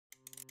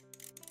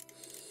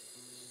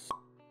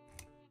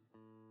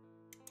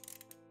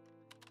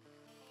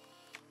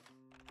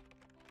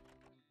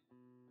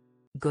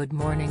Good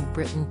Morning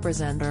Britain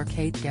presenter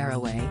Kate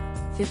Garraway,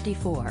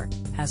 54,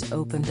 has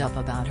opened up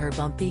about her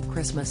bumpy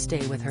Christmas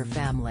day with her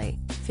family,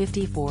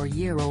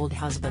 54-year-old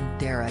husband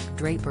Derek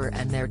Draper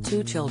and their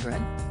two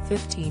children,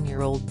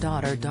 15-year-old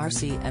daughter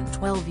Darcy and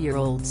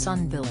 12-year-old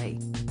son Billy.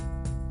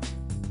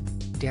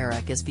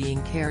 Derek is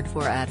being cared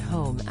for at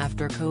home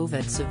after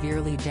COVID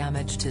severely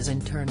damaged his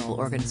internal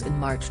organs in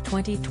March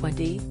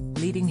 2020,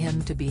 leading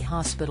him to be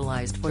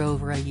hospitalized for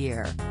over a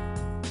year.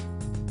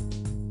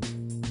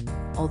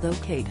 Although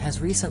Kate has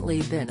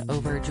recently been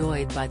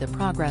overjoyed by the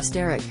progress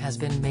Derek has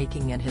been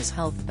making in his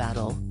health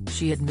battle,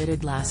 she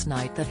admitted last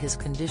night that his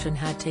condition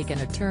had taken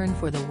a turn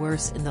for the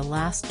worse in the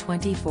last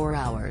 24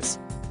 hours.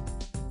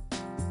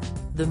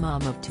 The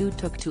mom of two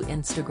took to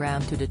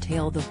Instagram to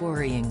detail the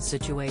worrying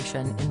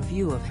situation in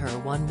view of her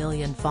 1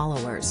 million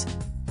followers.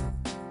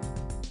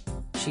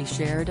 She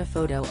shared a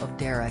photo of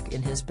Derek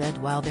in his bed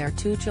while their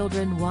two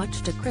children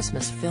watched a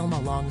Christmas film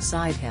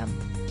alongside him.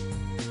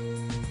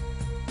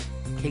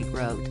 Kate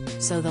wrote,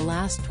 "So the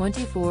last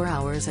 24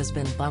 hours has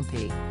been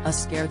bumpy, a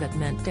scare that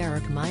meant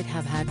Derek might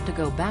have had to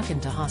go back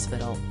into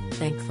hospital,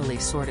 thankfully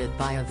sorted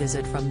by a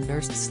visit from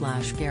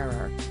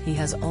nurse/carer. He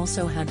has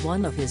also had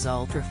one of his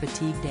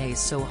ultra-fatigue days,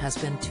 so has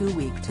been too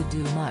weak to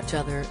do much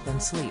other than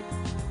sleep.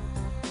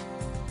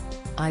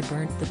 I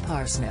burnt the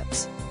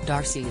parsnips,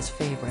 Darcy's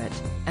favorite,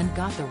 and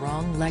got the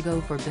wrong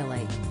Lego for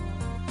Billy."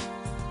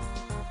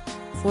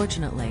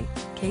 Fortunately,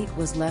 Kate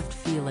was left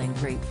feeling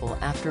grateful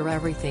after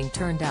everything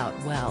turned out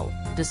well,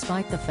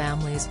 despite the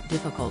family's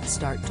difficult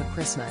start to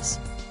Christmas.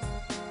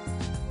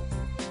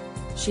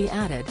 She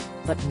added,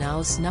 "But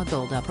now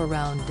snuggled up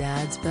around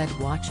Dad's bed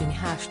watching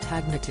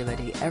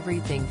 #Nativity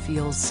everything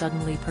feels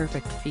suddenly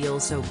perfect, feel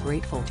so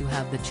grateful to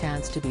have the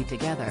chance to be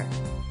together.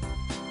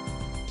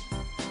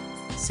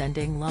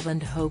 Sending love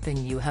and hoping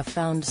you have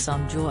found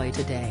some joy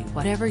today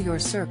whatever your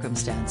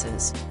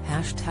circumstances,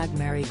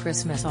 #Merry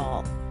Christmas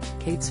all."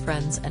 Kate's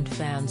friends and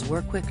fans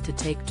were quick to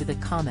take to the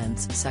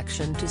comments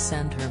section to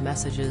send her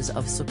messages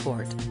of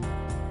support.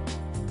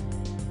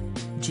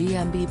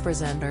 GMB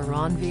presenter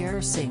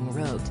Ranveer Singh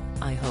wrote,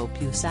 "I hope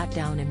you sat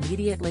down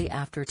immediately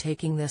after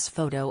taking this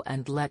photo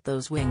and let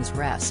those wings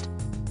rest.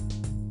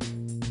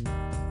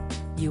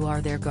 You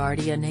are their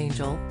guardian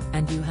angel,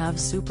 and you have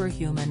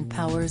superhuman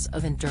powers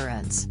of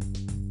endurance.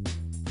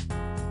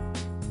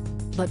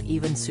 But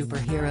even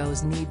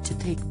superheroes need to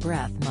take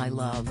breath, my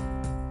love.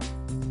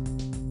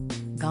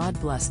 God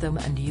bless them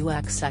and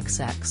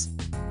UXXX."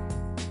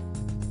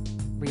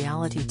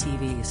 Reality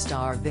TV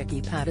star Vicky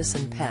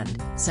Pattison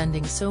penned,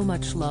 "Sending so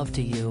much love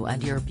to you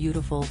and your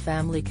beautiful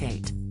family,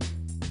 Kate."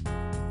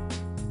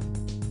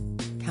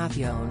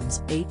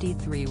 Cathiones,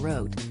 83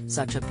 wrote,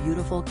 "Such a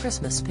beautiful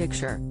Christmas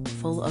picture,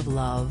 full of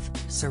love,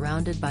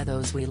 surrounded by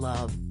those we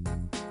love.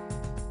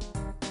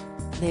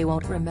 They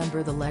won't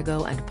remember the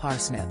Lego and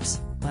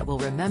parsnips, but will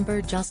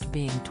remember just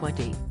being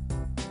 20.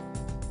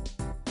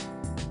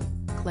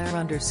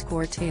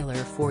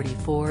 Claire_Taylor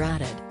 44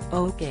 added,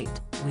 "Oh Kate,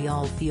 we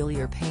all feel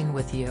your pain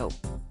with you.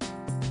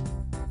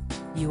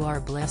 You are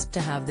blessed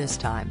to have this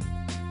time.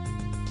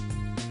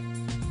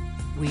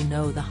 We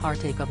know the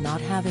heartache of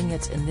not having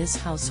it in this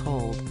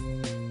household.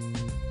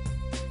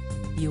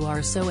 You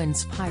are so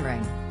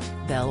inspiring."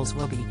 Bells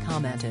Wobby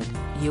commented,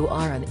 "You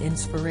are an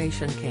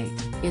inspiration,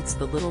 Kate, it's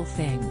the little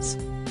things."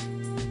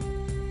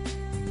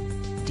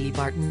 D.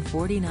 Barton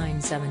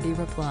 4970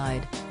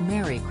 replied,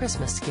 "Merry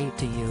Christmas Kate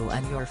to you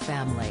and your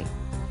family.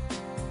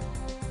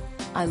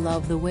 I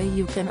love the way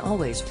you can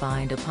always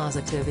find a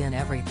positive in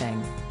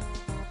everything.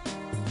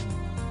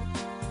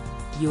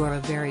 You are a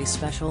very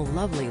special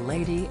lovely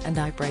lady and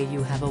I pray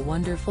you have a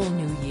wonderful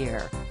new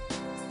year.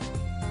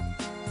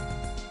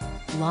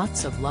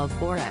 Lots of love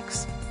for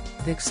X."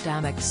 Vic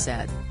Stamek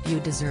said, "You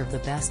deserve the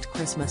best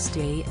Christmas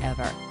day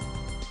ever.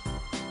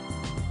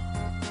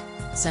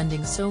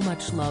 Sending so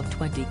much love."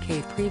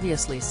 20K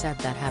previously said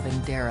that having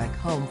Derek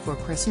home for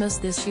Christmas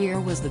this year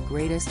was the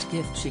greatest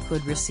gift she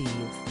could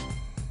receive.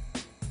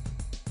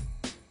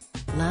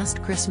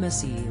 "Last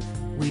Christmas Eve,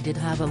 we did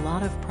have a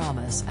lot of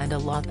promise and a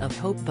lot of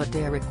hope, but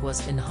Derek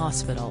was in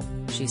hospital,"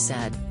 she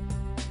said.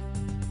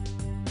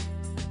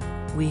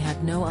 "We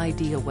had no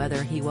idea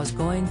whether he was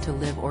going to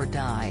live or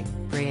die,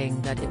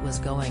 praying that it was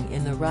going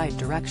in the right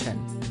direction."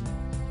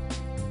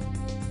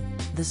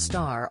 The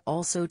star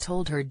also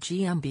told her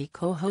GMB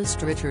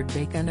co-host Richard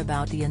Bacon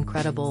about the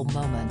incredible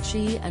moment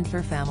she and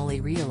her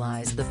family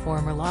realized the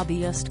former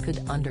lobbyist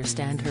could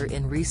understand her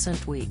in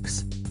recent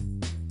weeks.